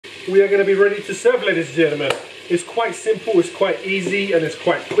we are going to be ready to serve, ladies and gentlemen. It's quite simple, it's quite easy, and it's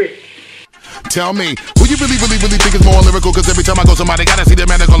quite quick. Tell me, who you really think is more lyrical? Cause every time I go somebody gotta see the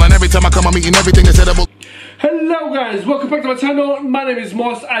medical, and every time I come I'm eating everything is edible. Hello guys, welcome back to my channel. My name is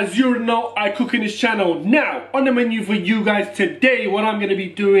Mos. As you know, I cook in this channel. Now, on the menu for you guys today, what I'm gonna be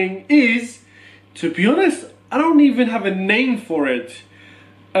doing is, to be honest, I don't even have a name for it.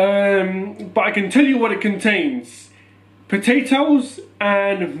 But I can tell you what it contains. Potatoes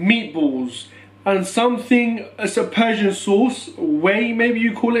and meatballs. And something, it's a Persian sauce, whey maybe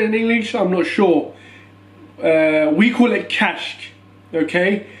you call it in English, I'm not sure. We call it kashk,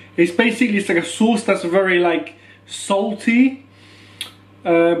 okay? It's basically, it's like a sauce that's very like salty,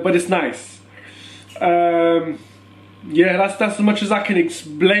 but it's nice. Yeah, that's as much as I can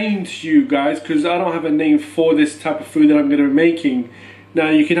explain to you guys, because I don't have a name for this type of food that I'm going to be making. Now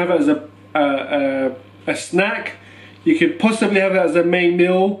you can have it as a snack, you could possibly have it as a main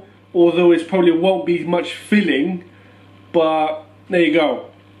meal, although it probably won't be much filling, but there you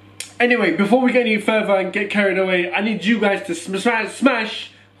go. Anyway, before we get any further and get carried away, I need you guys to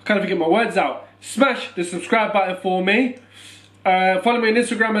smash, I can't even get my words out, smash the subscribe button for me. Follow me on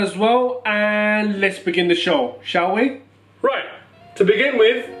Instagram as well, and let's begin the show, shall we? Right, to begin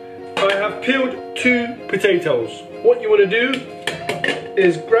with, I have peeled 2 potatoes. What you want to do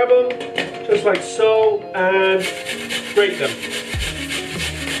is grab them, just like so, and grate them.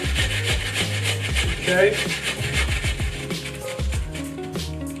 Okay,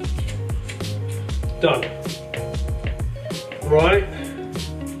 done. Right,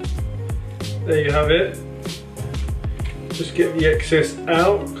 there you have it. Just get the excess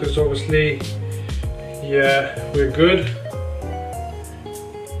out, because obviously, yeah, we're good.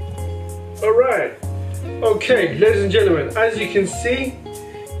 Alright, okay, ladies and gentlemen, as you can see,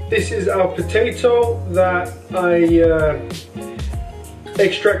 this is our potato that I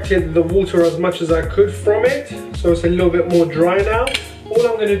extracted the water as much as I could from it, so it's a little bit more dry now. All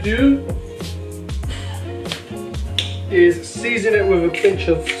I'm going to do is season it with a pinch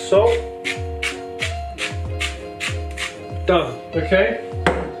of salt. Done. Okay,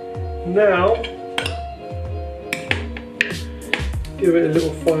 now give it a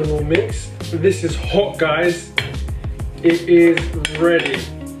little final mix. This is hot, guys, it is ready,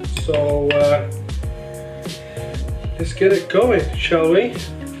 so let's get it going, shall we?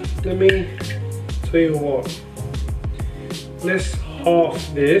 Let me tell you what, let's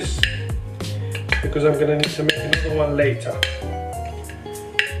half this, because I'm going to need to make another one later,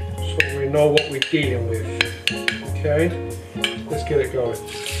 so we know what we're dealing with. Okay, let's get it going.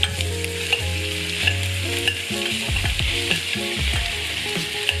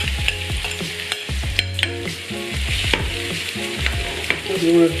 What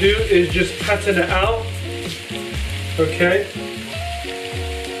you want to do is just pattern it out. Okay,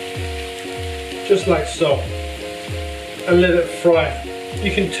 just like so, and let it fry.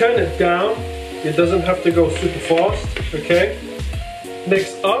 You can turn it down, it doesn't have to go super fast. Okay,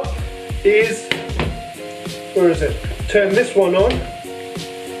 next up is, where is it? Turn this one on,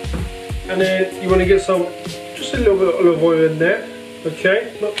 and then you want to get some, just a little bit of olive oil in there.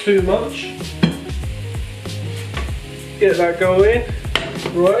 Okay, not too much. Get that going,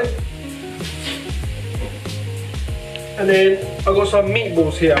 right? And then I've got some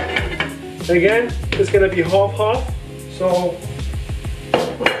meatballs here. Again, it's going to be half-half, so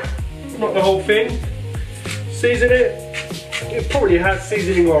not the whole thing. Season it. It probably has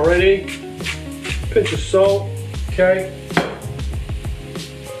seasoning already. Pinch of salt, okay.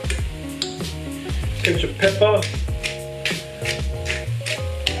 Pinch of pepper,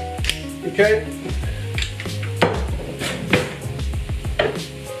 okay.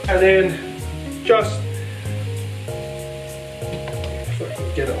 And then just, if I can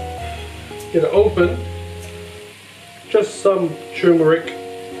get it open, just some turmeric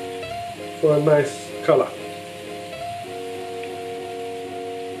for a nice colour.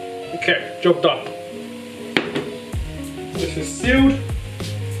 Okay, job done. This is sealed.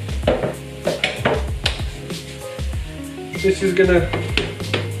 This is gonna,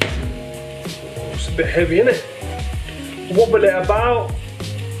 it's a bit heavy, isn't it? Wobble it about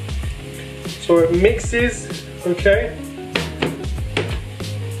so it mixes, okay?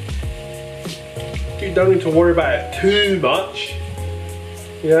 You don't need to worry about it too much,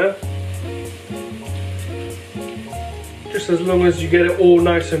 yeah? Just as long as you get it all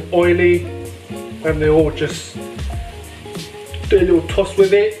nice and oily and they all just do a little toss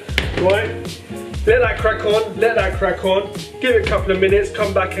with it, right? Let that crack on, let that crack on. Give it a couple of minutes,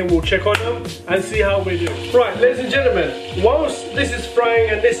 come back and we'll check on them and see how we do. Right, ladies and gentlemen, whilst this is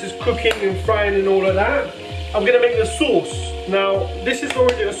frying and this is cooking and frying and all of that, I'm gonna make the sauce. Now, this is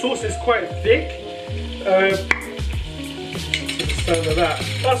already, the sauce is quite thick.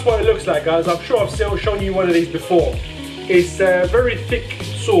 That's what it looks like, guys. I'm sure I've shown you one of these before. It's a very thick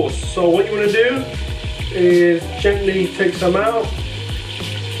sauce. So what you want to do is gently take some out,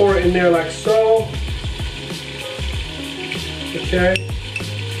 pour it in there like so. Okay.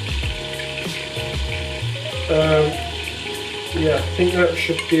 Yeah, I think that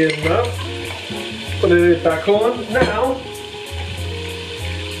should be enough. Put it back on. Now,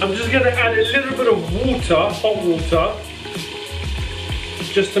 I'm just going to add a little bit of water, hot water,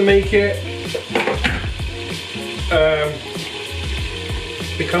 just to make it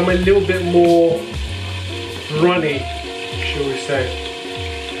become a little bit more runny, shall we say.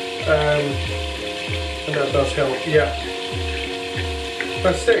 And that does help, yeah.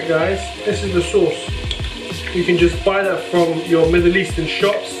 That's it, guys. This is the sauce. You can just buy that from your Middle Eastern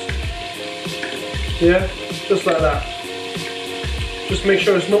shops. Yeah, just like that. Just make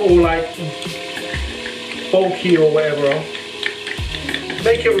sure it's not all like bulky or whatever.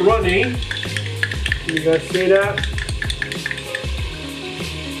 Make it runny. You guys see that?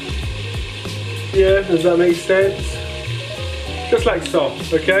 Yeah, does that make sense? Just like so,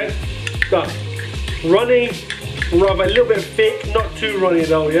 okay? Done. Runny, rather a little bit thick, not too runny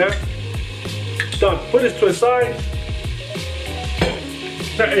though, yeah? Done. Put this to a side.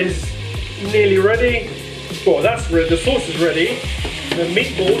 That is nearly ready. Well, that's ready. The sauce is ready. The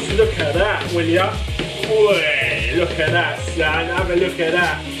meatballs, look at that, will ya? Boy, look at that, son. Have a look at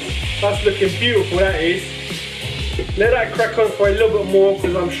that. That's looking beautiful, that is. Let that crack on for a little bit more,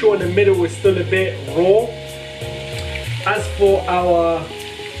 because I'm sure in the middle it's still a bit raw. As for our, I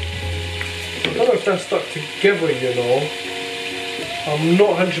don't know if that's stuck together, you know. I'm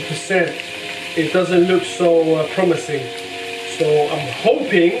not 100%. It doesn't look so promising. So I'm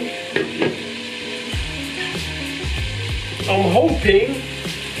hoping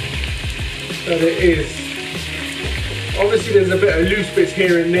that it is. Obviously there's a bit of loose bits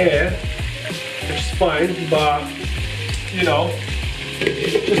here and there, which is fine, but you know,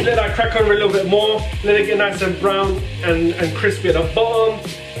 just let that crack on a little bit more, let it get nice and brown and crispy at the bottom,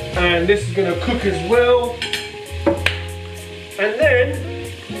 and this is gonna cook as well. And then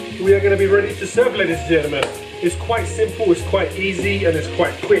we are gonna be ready to serve, ladies and gentlemen. It's quite simple, it's quite easy, and it's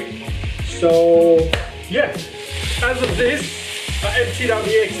quite quick. So yeah, as of this, I emptied out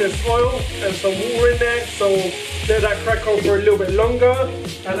the excess oil and some water in there, so let that crack on for a little bit longer.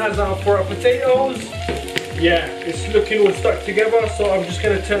 And as I pour out potatoes, yeah, it's looking all stuck together, so I'm just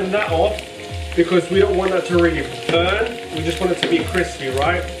gonna turn that off because we don't want that to really burn. We just want it to be crispy,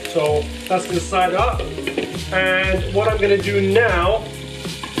 right? So that's gonna side up. And what I'm gonna do now,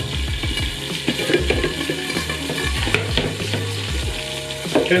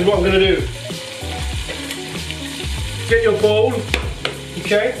 here's what I'm gonna do. Get your bowl,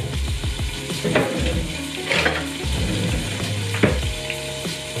 okay?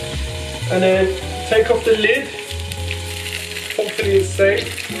 And then take off the lid. Hopefully it's safe.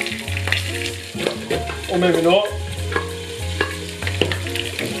 Or maybe not.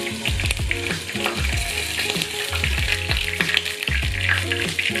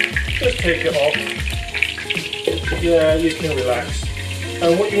 Just take it off. Yeah, you can relax.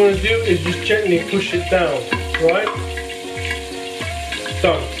 And what you want to do is just gently push it down, right?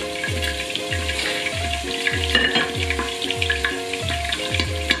 Done.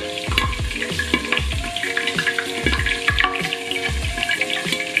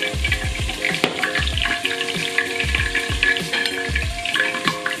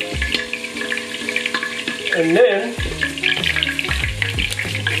 And then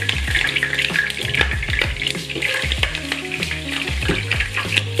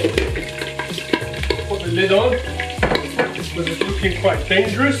put the lid on, because it's looking quite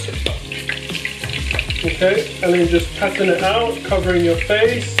dangerous. Okay, and then just patting it out, covering your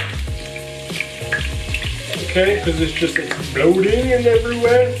face. Okay, because it's just exploding and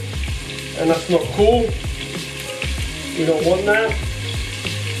everywhere, and that's not cool. We don't want that.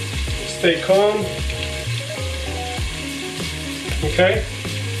 Stay calm. Okay,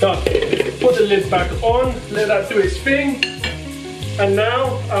 done. Put the lid back on, let that do its thing. And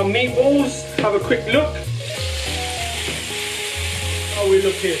now our meatballs, have a quick look. How we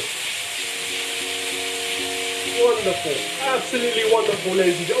look here. Wonderful, absolutely wonderful,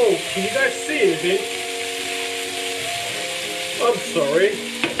 ladies and gentlemen. Oh, can you guys see anything? I'm sorry.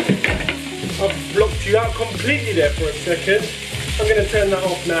 I've blocked you out completely there for a second. I'm going to turn that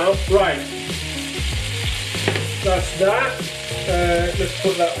off now. Right. That's that. Let's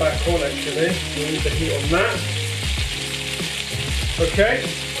put that back on actually. We need the heat on that. Okay.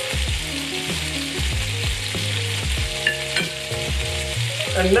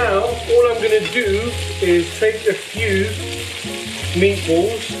 And now all I'm going to do is take a few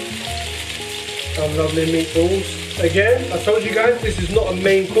meatballs, some lovely meatballs. Again, I told you guys this is not a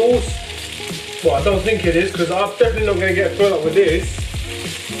main course. Well, I don't think it is, because I'm definitely not going to get filled up with this.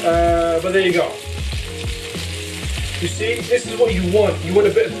 But there you go. You see, this is what you want. You want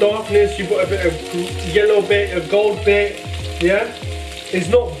a bit of darkness, you want a bit of yellow bit, a gold bit, yeah? It's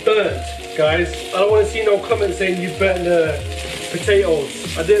not burnt, guys. I don't want to see no comments saying you burnt the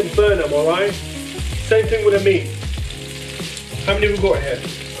potatoes. I didn't burn them, alright? Same thing with the meat. How many have we got here?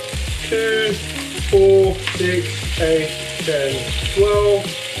 2, 4, 6, 8, 10,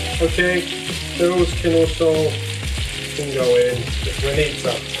 12. Okay, those can also go in if we need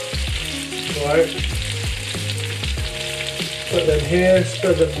some. Alright? Put them here,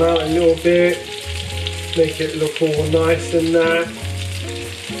 spread them out a little bit, make it look all nice and that.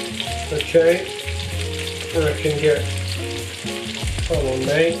 Okay, and I can get, come on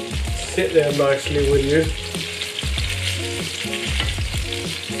mate, sit there nicely with you.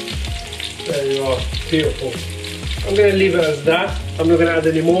 There you are, beautiful. I'm going to leave it as that, I'm not going to add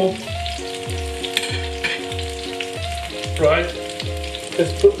any more. Right,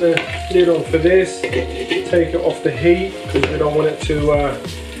 let's put the lid on for this, take it off the heat because we don't want it to,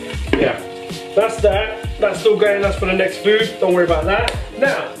 yeah, that's that. That's still going, that's for the next food, don't worry about that.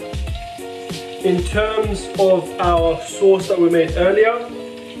 Now, in terms of our sauce that we made earlier,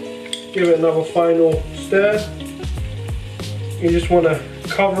 give it another final stir. You just want to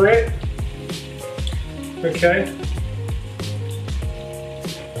cover it, okay?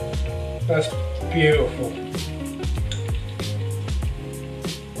 That's beautiful.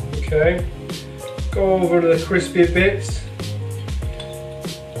 Okay, go over to the crispy bits.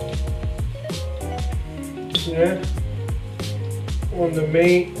 Yeah, on the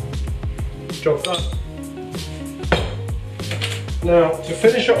meat, chop that. Now, to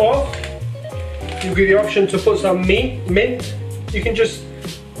finish it off, you give the option to put some mint. You can just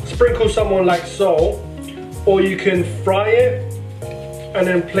sprinkle someone like so, or you can fry it and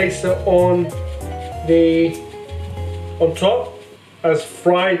then place it on top as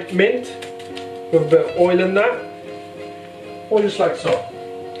fried mint with a bit of oil in that, or just like so.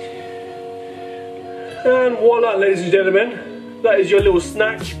 And voila, ladies and gentlemen, that is your little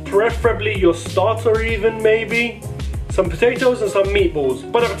snack, preferably your starter even, maybe. Some potatoes and some meatballs.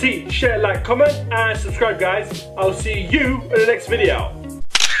 Bon appetit, share, like, comment, and subscribe guys. I'll see you in the next video.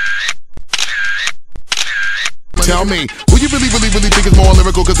 Tell me, who you really think is more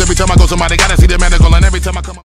lyrical? Cause every time I go somebody gotta see the medical, and every time I come